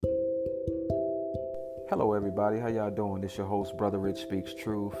Hello, everybody. How y'all doing? This your host, Brother Rich Speaks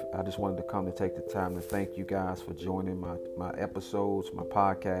Truth. I just wanted to come and take the time to thank you guys for joining my episodes, my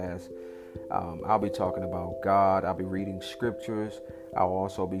podcast. I'll be talking about God. I'll be reading scriptures. I'll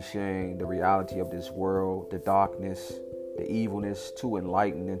also be sharing the reality of this world, the darkness, the evilness, to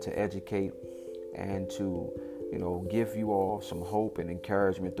enlighten and to educate and to, give you all some hope and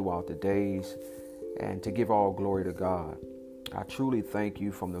encouragement throughout the days and to give all glory to God. I truly thank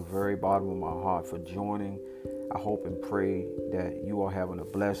you from the very bottom of my heart for joining. I hope and pray that you are having a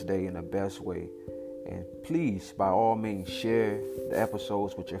blessed day in the best way. And please, by all means, share the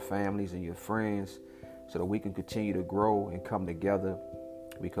episodes with your families and your friends so that we can continue to grow and come together.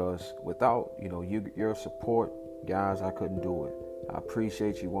 Because without, your support, guys, I couldn't do it. I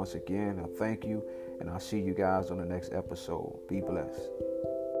appreciate you once again. I thank you. And I'll see you guys on the next episode. Be blessed.